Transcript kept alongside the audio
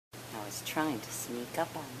was trying to sneak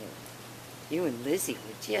up on you. You and Lizzie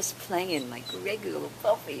were just playing like regular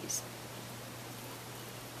puppies.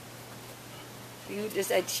 You just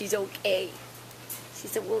said she's okay. She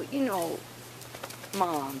said, well, you know,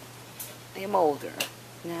 Mom, I am older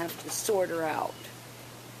and I have to sort her out.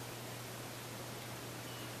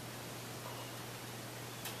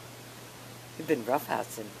 You've been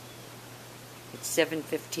roughhousing. It's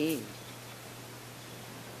 7:15.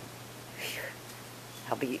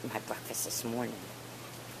 I'll be eating my breakfast this morning.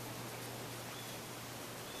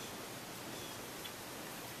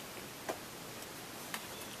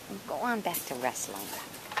 Go on back to wrestling.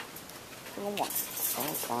 Go on.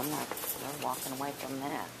 Oh, I'm not. You're walking away from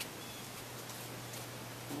that.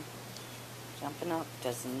 Jumping up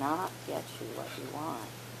does not get you what you want.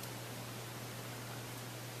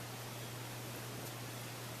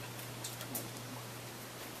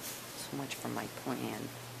 So much for my plan.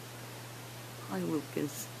 Hi,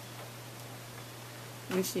 Lucas.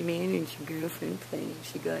 When she managed your girlfriend playing,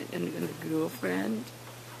 she got another girlfriend.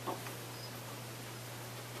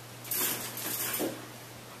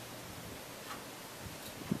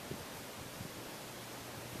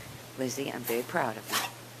 Lizzie, I'm very proud of you.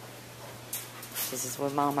 She says, well,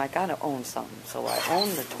 Mom, I gotta own something, so I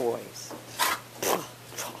own the toys.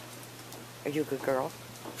 Are you a good girl?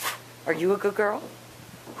 Are you a good girl?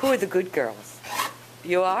 Who are the good girls?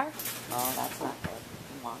 You are? Oh, that's not good.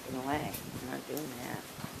 I'm walking away. I'm not doing that.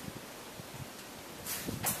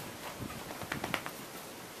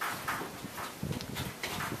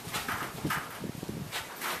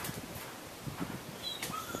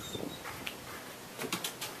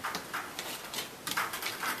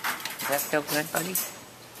 Does that feel good, buddy?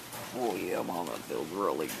 Oh, yeah, Mom, that feels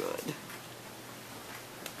really good.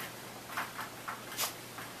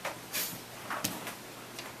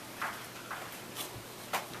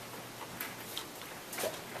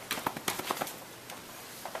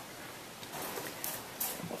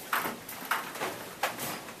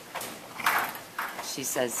 She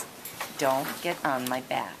says, don't get on my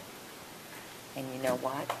back. And you know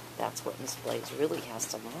what? That's what Miss Blaze really has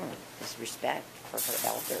to learn, is respect for her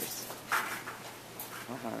elders.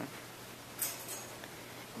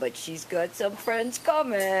 But she's got some friends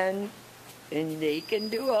coming, and they can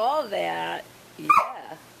do all that.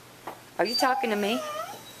 Yeah. Are you talking to me?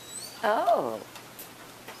 Oh.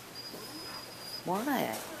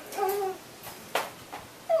 What?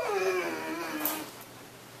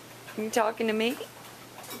 You talking to me?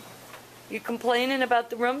 You complaining about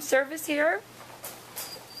the room service here?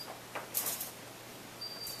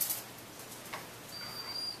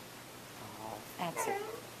 Oh, that's it.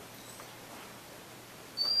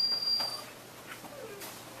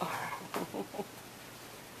 Oh.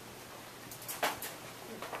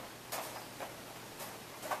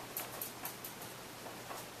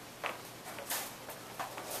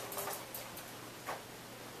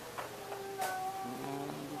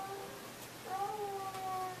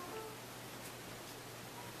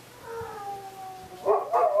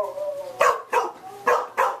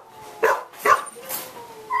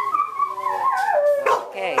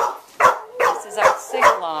 Okay, this is our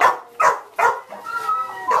sing-along.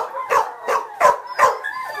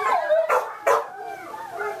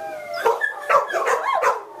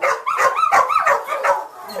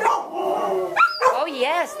 Oh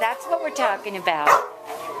yes, that's what we're talking about.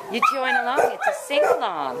 You join along, it's a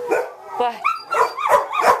sing-along. But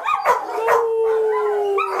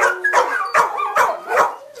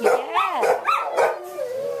yeah,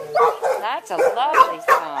 that's a lovely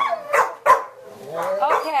song.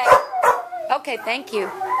 Okay. Okay, thank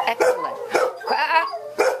you. Excellent.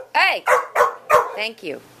 Hey! Thank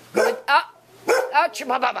you. Good.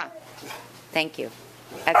 Thank you.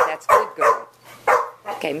 That's good, girl.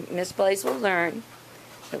 Okay, Miss Blaze will learn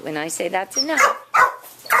that when I say that's enough,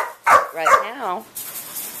 right now,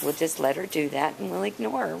 we'll just let her do that and we'll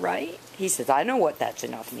ignore her, right? He says, I know what that's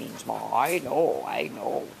enough means, Mom. I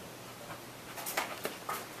know.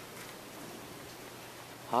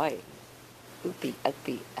 Hi. Oopie,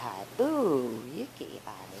 uppie, eye. Ooh, yucky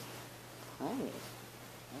eye. Honey.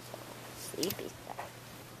 That's a little sleepy stuff.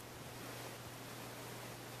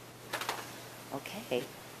 Okay.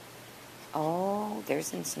 Oh,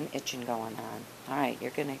 there's some itching going on. Alright,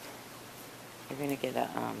 you're gonna get a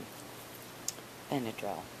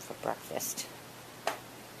Benadryl for breakfast.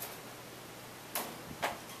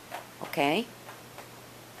 Okay?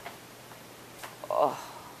 Oh,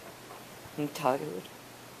 I'm tired.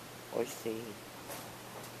 I see.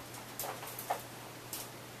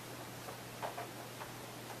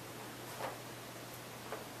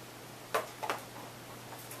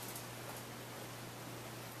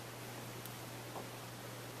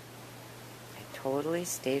 totally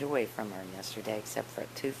stayed away from her yesterday except for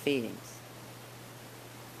 2 feedings.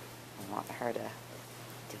 I want her to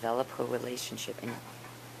develop her relationship. And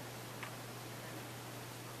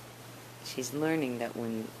she's learning that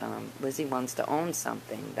when Lizzie wants to own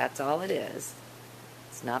something, that's all it is.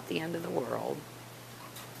 It's not the end of the world.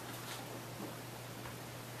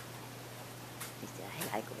 She said,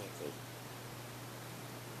 I like Lizzie.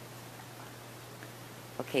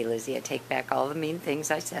 Okay, Lizzie, I take back all the mean things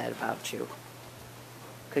I said about you.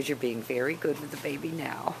 Because you're being very good with the baby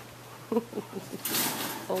now.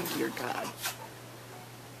 Oh, dear God.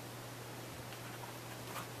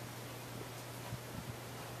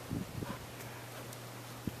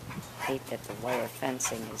 I hate that the wire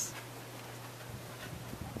fencing is...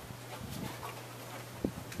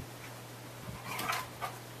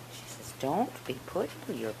 She says, don't be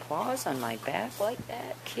putting your paws on my back like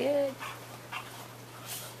that, kid.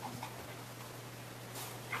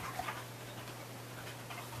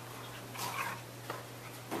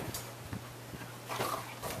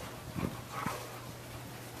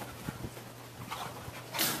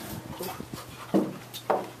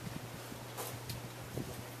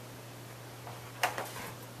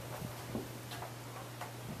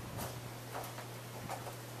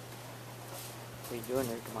 What are you doing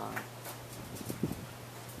there, come on?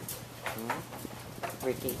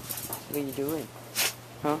 Ricky, what are you doing?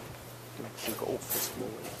 Huh? You big old fish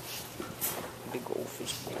boy. Big old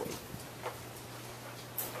fish boy.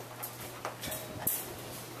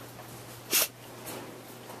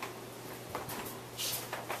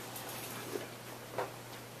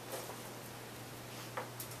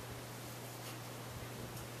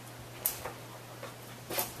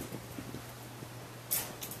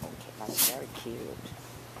 That's very cute.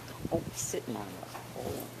 Oh, sitting on it. Oh.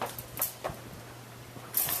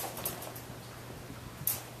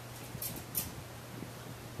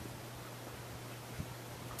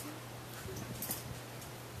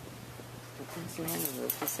 What's the matter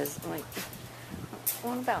with? He says, like,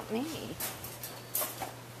 what about me?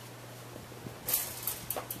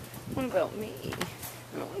 What about me?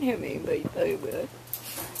 I don't have anybody to play with.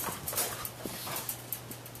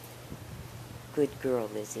 Good girl,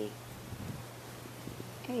 Lizzie.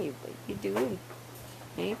 Hey, what you doing?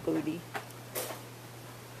 Hey, booty.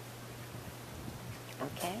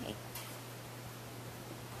 Okay.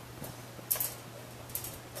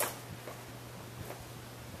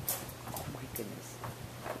 Oh my goodness.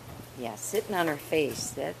 Yeah, sitting on her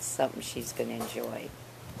face, that's something she's going to enjoy.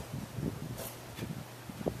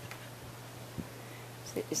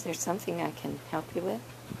 Is there something I can help you with?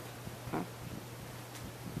 Huh?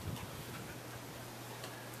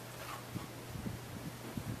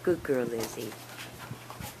 Good girl, Lizzie.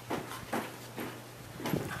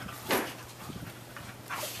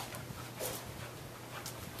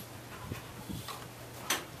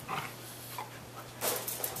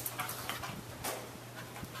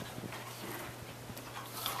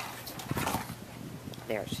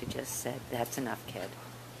 There, she just said, that's enough, kid.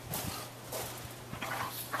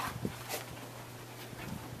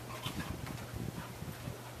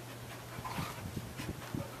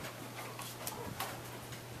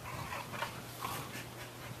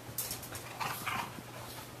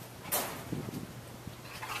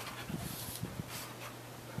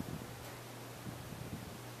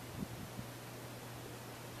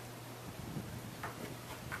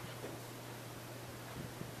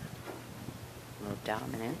 No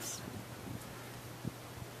dominance.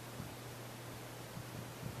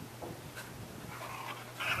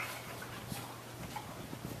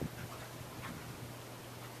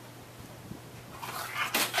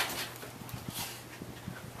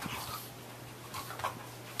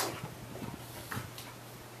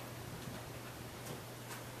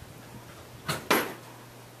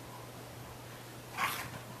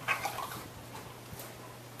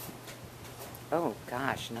 Oh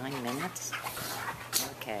gosh, 9 minutes?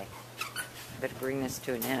 Okay. Better bring this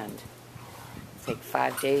to an end. It'll take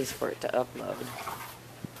 5 days for it to upload.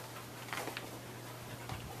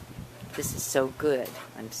 This is so good.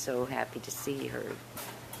 I'm so happy to see her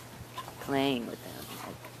playing with them.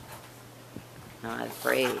 Like, not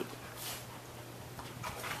afraid.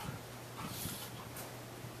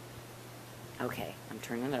 Okay, I'm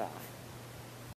turning it off.